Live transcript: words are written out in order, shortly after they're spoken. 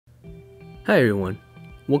Hi everyone,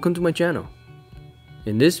 welcome to my channel.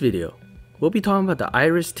 In this video, we'll be talking about the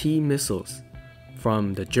IRIST missiles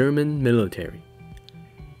from the German military.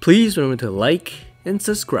 Please remember to like and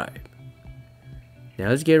subscribe. Now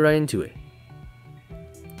let's get right into it.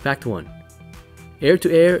 Fact 1.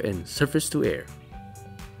 Air-to-air and surface-to-air.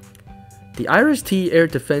 The IRIST air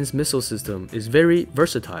defense missile system is very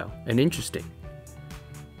versatile and interesting.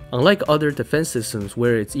 Unlike other defense systems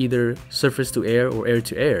where it's either surface-to-air or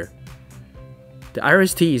air-to-air, the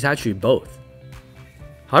IRIST is actually both.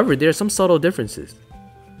 However, there are some subtle differences.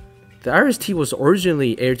 The IRIST was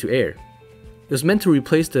originally air-to-air. It was meant to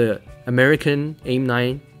replace the American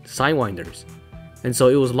AIM-9 Sidewinders, and so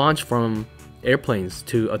it was launched from airplanes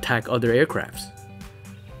to attack other aircrafts.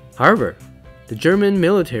 However, the German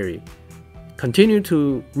military continued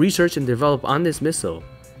to research and develop on this missile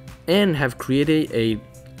and have created a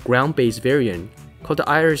ground-based variant called the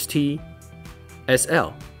IRIST SL.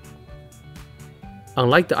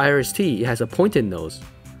 Unlike the IRIST, it has a pointed nose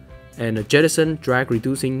and a jettison drag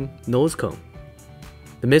reducing nose cone.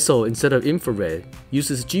 The missile, instead of infrared,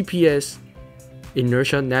 uses GPS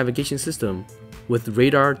inertia navigation system with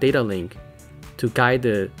radar data link to guide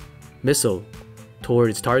the missile toward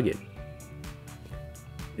its target.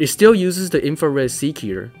 It still uses the infrared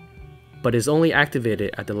seeker, but is only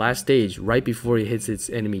activated at the last stage right before it hits its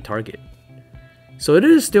enemy target. So it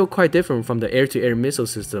is still quite different from the air-to-air missile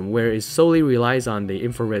system where it solely relies on the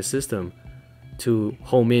infrared system to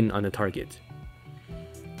home in on the target.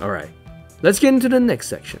 Alright, let's get into the next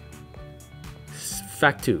section.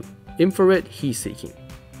 Fact 2. Infrared heat seeking.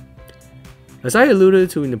 As I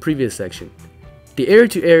alluded to in the previous section, the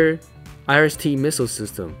air-to-air IRIST missile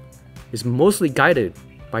system is mostly guided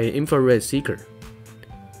by an infrared seeker.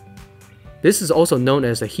 This is also known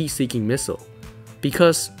as a heat-seeking missile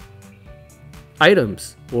because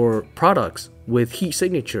items or products with heat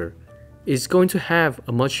signature is going to have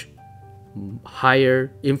a much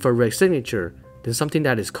higher infrared signature than something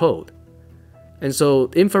that is cold. And so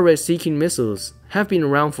infrared seeking missiles have been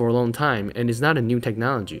around for a long time and is not a new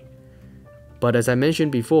technology. But as I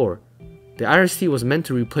mentioned before, the IRIST was meant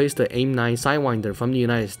to replace the AIM-9 Sidewinder from the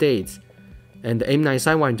United States, and the AIM-9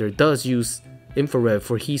 Sidewinder does use infrared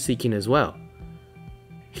for heat seeking as well.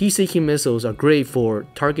 Heat seeking missiles are great for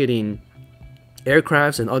targeting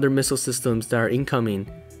aircrafts and other missile systems that are incoming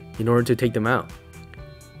in order to take them out.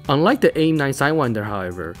 Unlike the AIM-9 Sidewinder,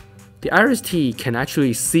 however, the IRIST can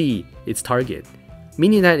actually see its target,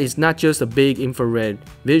 meaning that it's not just a big infrared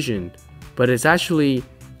vision, but it's actually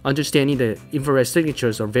understanding the infrared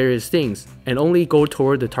signatures of various things and only go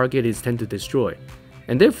toward the target it's intended to destroy.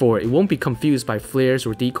 And therefore, it won't be confused by flares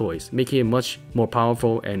or decoys, making it much more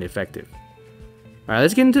powerful and effective. Alright,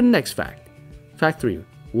 let's get into the next fact. Fact 3.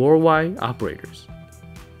 Worldwide operators.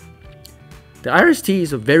 The IRIST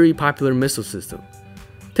is a very popular missile system.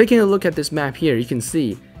 Taking a look at this map here, you can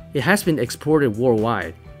see it has been exported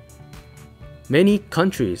worldwide. Many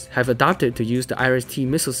countries have adopted to use the IRIST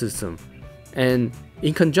missile system, and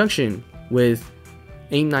in conjunction with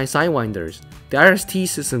AIM-9 Sidewinders, the IRIST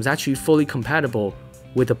system is actually fully compatible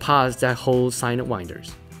with the pods that hold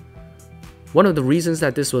Sidewinders. One of the reasons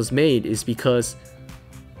that this was made is because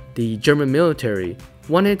the German military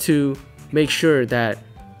wanted to make sure that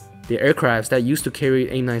the aircrafts that used to carry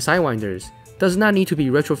AIM-9 Sidewinders does not need to be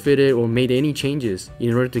retrofitted or made any changes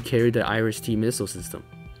in order to carry the IRIST missile system.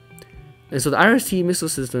 And so the IRIST missile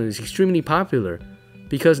system is extremely popular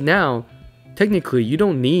because now, technically, you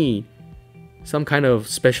don't need some kind of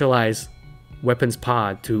specialized weapons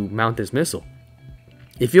pod to mount this missile.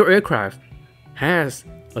 If your aircraft has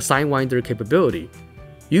a Sidewinder capability,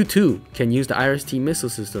 you too can use the IRIST missile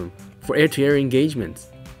system for air-to-air engagements.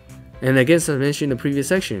 And again, as I mentioned in the previous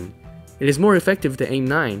section, it is more effective than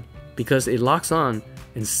AIM-9 because it locks on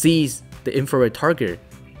and sees the infrared target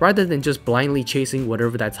rather than just blindly chasing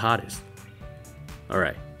whatever that's hottest.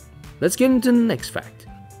 Alright, let's get into the next fact.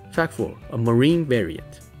 Fact 4. A marine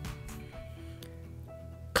variant.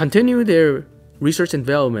 Continue their research and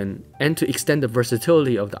development and to extend the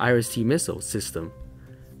versatility of the IRIST missile system,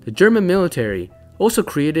 the German military also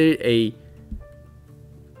created a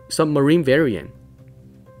submarine variant.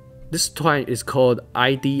 This type is called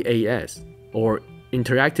IDAS, or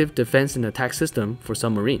Interactive Defense and Attack System for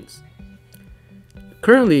submarines.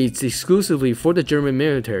 Currently, it's exclusively for the German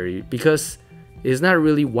military because it is not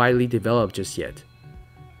really widely developed just yet.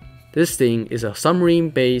 This thing is a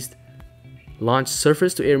submarine-based launched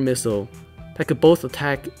surface-to-air missile that could both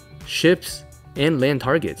attack ships and land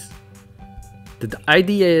targets. The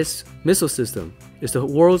IDAS missile system is the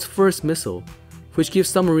world's first missile which gives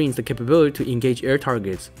submarines the capability to engage air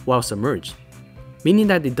targets while submerged, meaning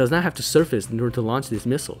that it does not have to surface in order to launch this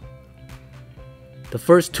missile. the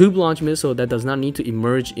first tube-launched missile that does not need to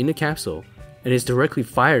emerge in the capsule and is directly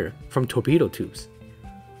fired from torpedo tubes,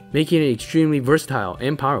 making it extremely versatile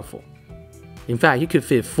and powerful. In fact, you could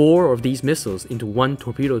fit 4 of these missiles into one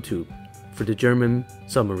torpedo tube for the German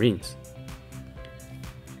submarines.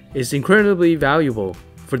 It's incredibly valuable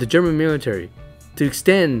for the German military to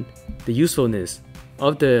extend the usefulness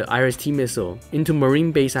of the IRIST missile into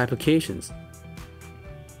marine-based applications.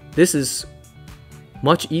 This is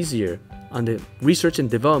much easier on the research and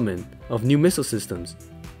development of new missile systems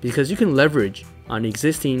because you can leverage on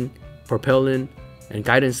existing propellant and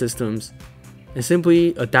guidance systems and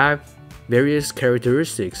simply adapt various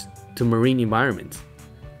characteristics to marine environments.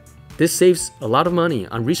 This saves a lot of money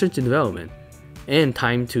on research and development and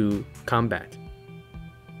time to combat.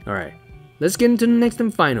 Alright, let's get into the next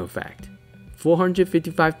and final fact.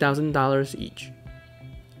 $455,000 each.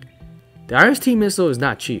 The IRIST missile is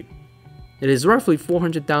not cheap. It is roughly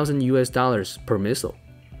 $400,000 per missile.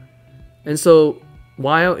 And so,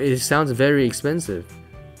 while it sounds very expensive,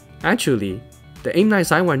 actually, the AIM-9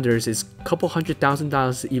 Sidewinders is a couple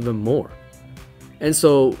 $100,000 even more. And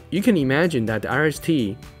so, you can imagine that the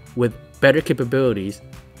IRIST, with better capabilities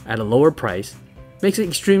at a lower price, makes it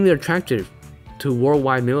extremely attractive to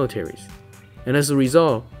worldwide militaries. And as a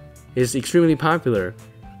result, it's extremely popular,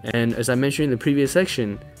 and as I mentioned in the previous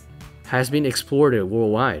section, has been exported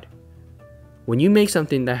worldwide. When you make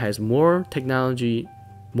something that has more technology,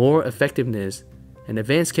 more effectiveness, and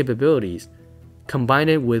advanced capabilities, combine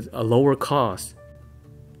it with a lower cost,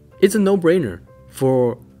 it's a no-brainer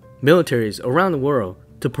for militaries around the world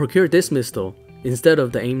to procure this missile instead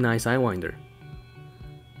of the AIM-9 Sidewinder.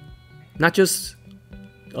 Not just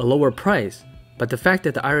a lower price, but the fact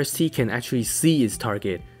that the IRIST can actually see its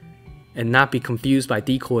target and not be confused by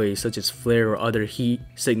decoys such as flare or other heat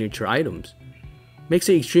signature items makes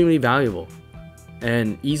it extremely valuable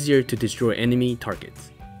and easier to destroy enemy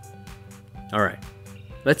targets. Alright,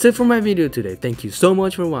 that's it for my video today. Thank you so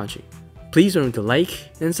much for watching. Please remember to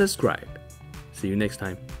like and subscribe. See you next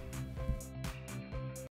time.